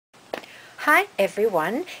Hi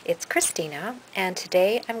everyone, it's Christina, and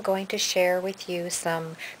today I'm going to share with you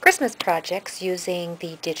some Christmas projects using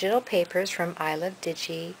the digital papers from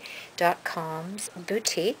ilovedigi.com's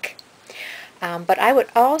boutique. But I would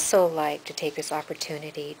also like to take this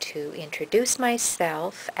opportunity to introduce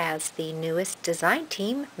myself as the newest design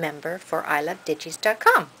team member for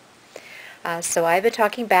ilovedigis.com. So I've been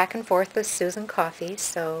talking back and forth with Susan Coffey.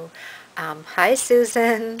 Hi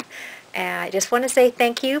Susan. I just want to say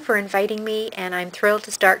thank you for inviting me, and I'm thrilled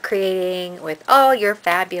to start creating with all your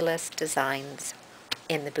fabulous designs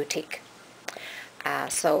in the boutique.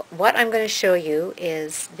 So what I'm going to show you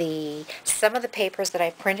is some of the papers that I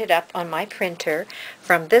printed up on my printer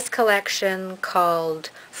from this collection called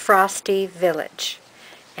Frosty Village.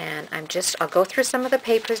 And I'll go through some of the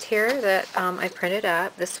papers here that I printed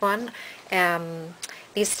up. This one,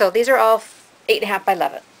 these are all 8.5 by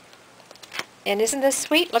 11. And isn't this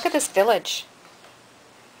sweet? Look at this village.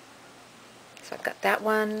 So I've got that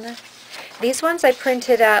one. These ones I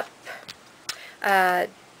printed up 4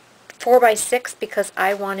 by 6 because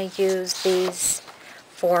I want to use these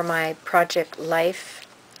for my Project Life,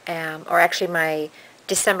 or actually my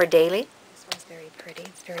December Daily. This one's very pretty.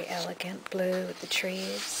 It's very elegant, blue with the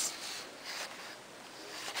trees.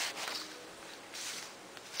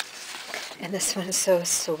 And this one is so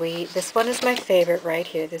sweet. This one is my favorite right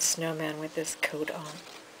here, this snowman with this coat on.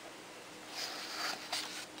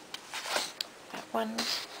 That one,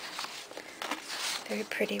 very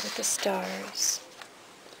pretty with the stars.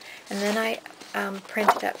 And then I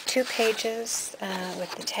printed up 2 pages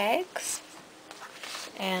with the tags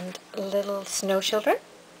and little snow children.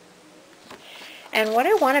 And what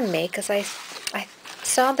I want to make is I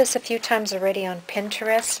saw this a few times already on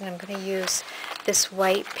Pinterest, and I'm going to use this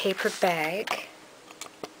white paper bag.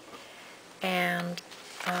 And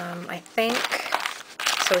I think,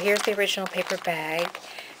 so here's the original paper bag,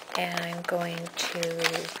 and I'm going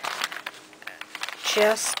to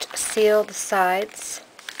just seal the sides,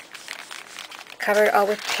 cover it all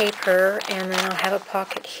with paper, and then I'll have a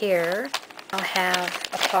pocket here. I'll have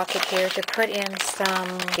a pocket here to put in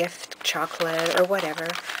some gift chocolate or whatever,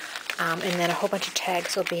 and then a whole bunch of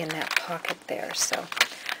tags will be in that pocket there. So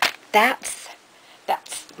that's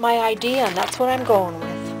my idea, and that's what I'm going with.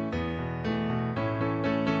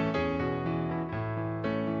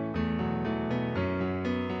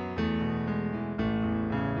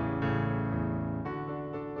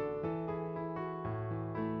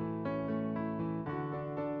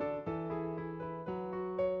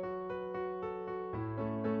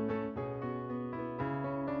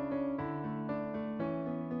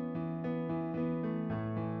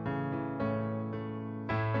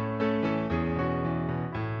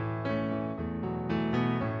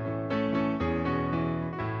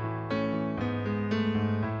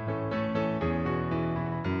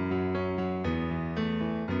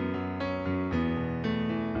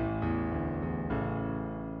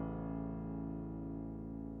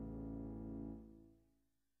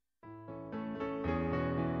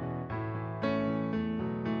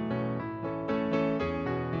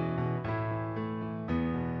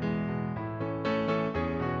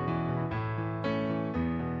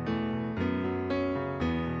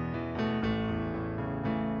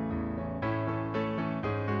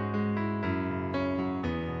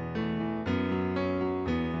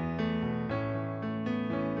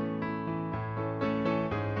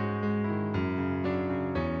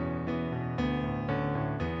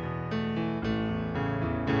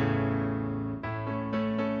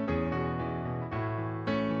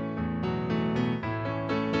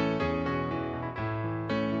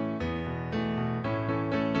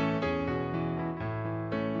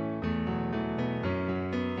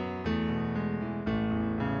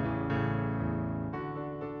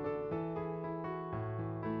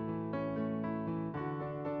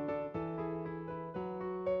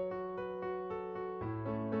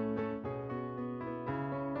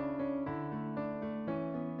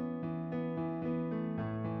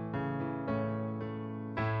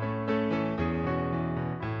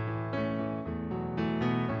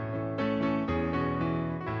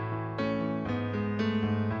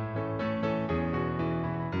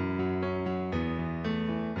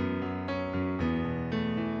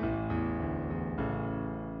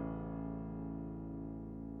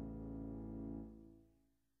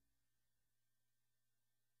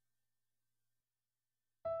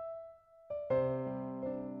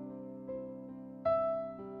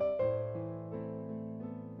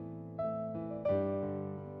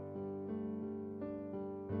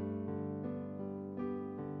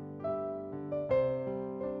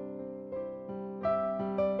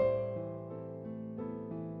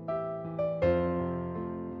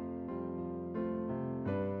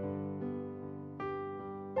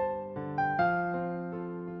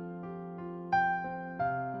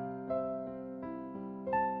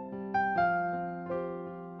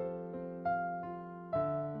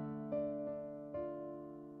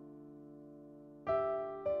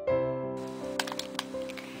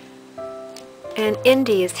 And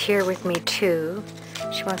Indy is here with me too.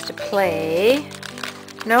 She wants to play.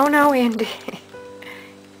 No, no, Indy.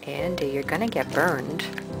 Indy, you're gonna get burned.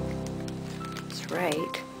 That's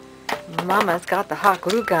right. Mama's got the hot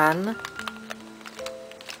glue gun.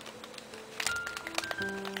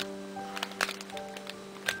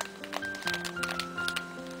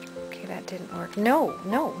 Okay, that didn't work. No,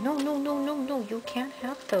 no, no, no, no, no, no. You can't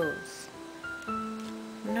have those.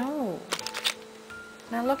 No.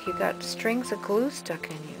 Now look, you got strings of glue stuck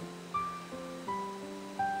in you.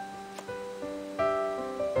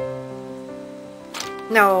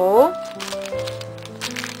 No.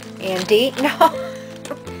 Andy, no.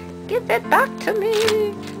 Give it back to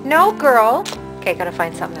me. No, girl. Okay, gotta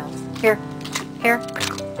find something else. Here. Here.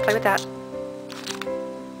 Play with that.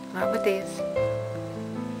 Not with these.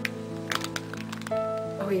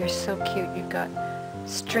 Oh, you're so cute. You've got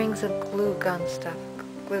strings of glue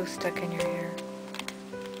stuck in your hair.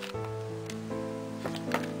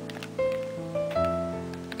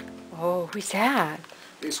 Oh, who's that?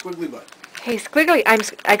 Hey, Squiggly Butt. Hey, Squiggly,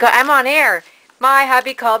 I'm on air. My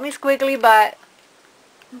hubby called me Squiggly Butt.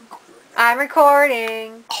 I'm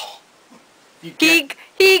recording. Oh,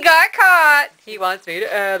 He got caught. He wants me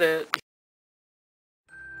to edit.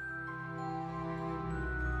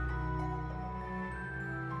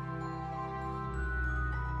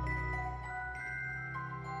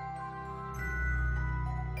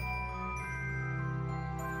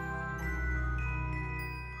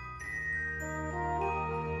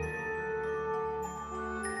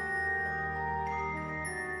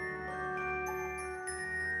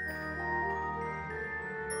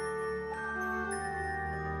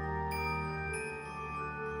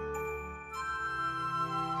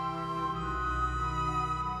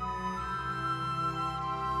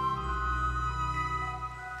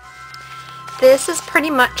 This is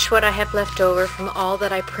pretty much what I have left over from all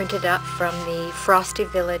that I printed up from the Frosty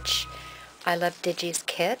Village I Love Digis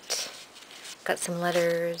kit. Got some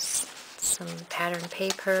letters, some pattern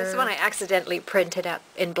paper. This is one I accidentally printed up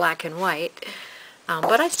in black and white,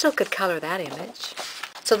 but I still could color that image.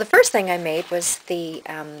 So the first thing I made was the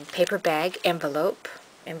paper bag envelope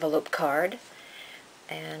card,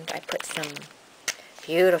 and I put some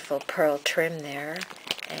beautiful pearl trim there,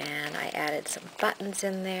 and I added some buttons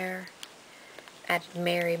in there. Added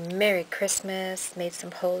Merry Christmas, made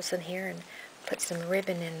some holes in here and put some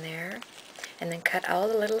ribbon in there. And then cut all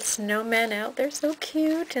the little snowmen out. They're so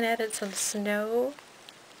cute. And added some snow.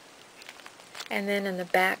 And then in the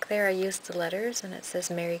back there I used the letters and it says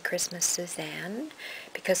Merry Christmas Suzanne.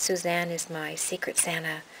 Because Suzanne is my Secret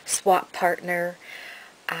Santa swap partner.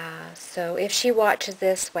 So if she watches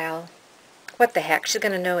this, well, what the heck. She's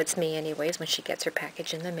going to know it's me anyways when she gets her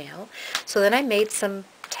package in the mail. So then I made some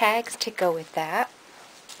tags to go with that,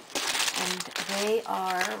 and they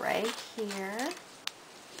are right here.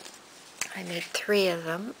 I made 3 of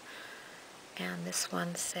them, and this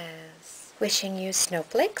one says, wishing you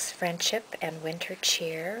snowflakes, friendship, and winter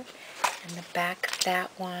cheer. And the back of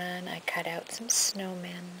that one, I cut out some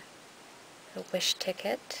snowmen, a wish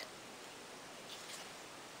ticket,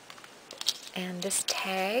 and this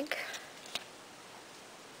tag.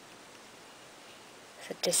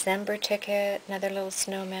 A December ticket, another little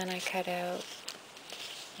snowman I cut out.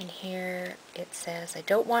 And here it says, I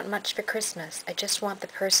don't want much for Christmas. I just want the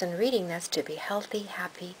person reading this to be healthy,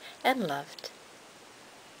 happy, and loved.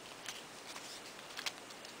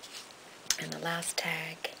 And the last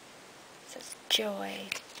tag says joy.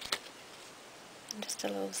 And just a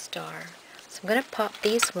little star. So I'm going to pop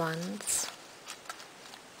these ones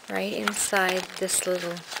right inside this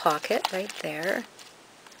little pocket right there.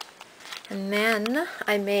 And then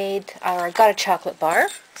I got a chocolate bar,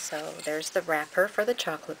 so there's the wrapper for the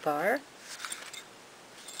chocolate bar.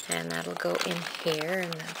 And that'll go in here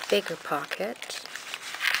in the bigger pocket.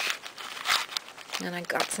 And I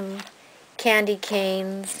got some candy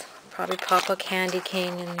canes, probably pop a candy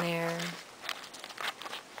cane in there.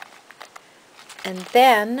 And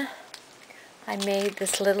then I made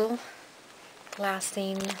this little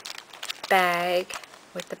glassine bag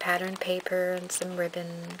with the pattern paper and some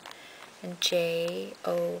ribbon. And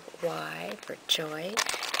J-O-Y for joy,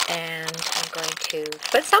 and I'm going to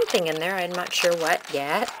put something in there, I'm not sure what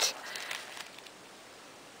yet.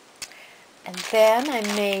 And then I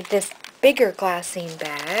made this bigger glassine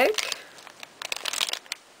bag.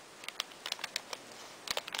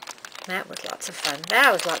 That was lots of fun.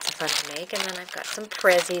 That was lots of fun to make, and then I've got some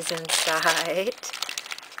prezzies inside.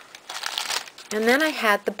 And then I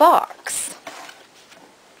had the box.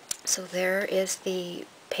 So there is the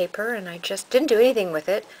paper, and I just didn't do anything with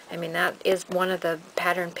it. I mean, that is one of the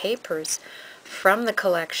pattern papers from the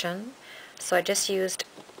collection. So I just used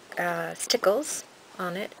stickles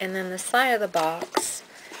on it, and then the side of the box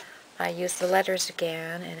I use the letters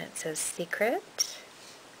again, and it says Secret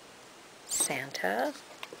Santa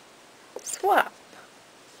Swap.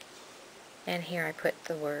 And here I put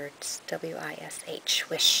the words W-I-S-H,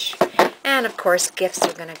 wish. And of course, gifts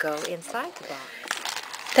are going to go inside the box.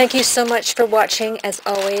 Thank you so much for watching. As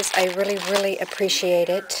always, I really, really appreciate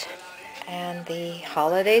it. And the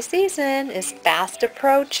holiday season is fast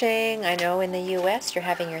approaching. I know in the U.S. you're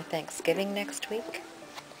having your Thanksgiving next week.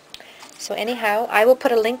 So anyhow, I will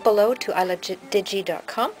put a link below to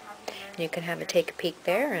ilovedigi.com. You can take a peek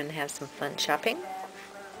there and have some fun shopping.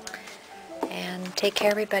 And take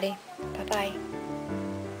care, everybody. Bye-bye.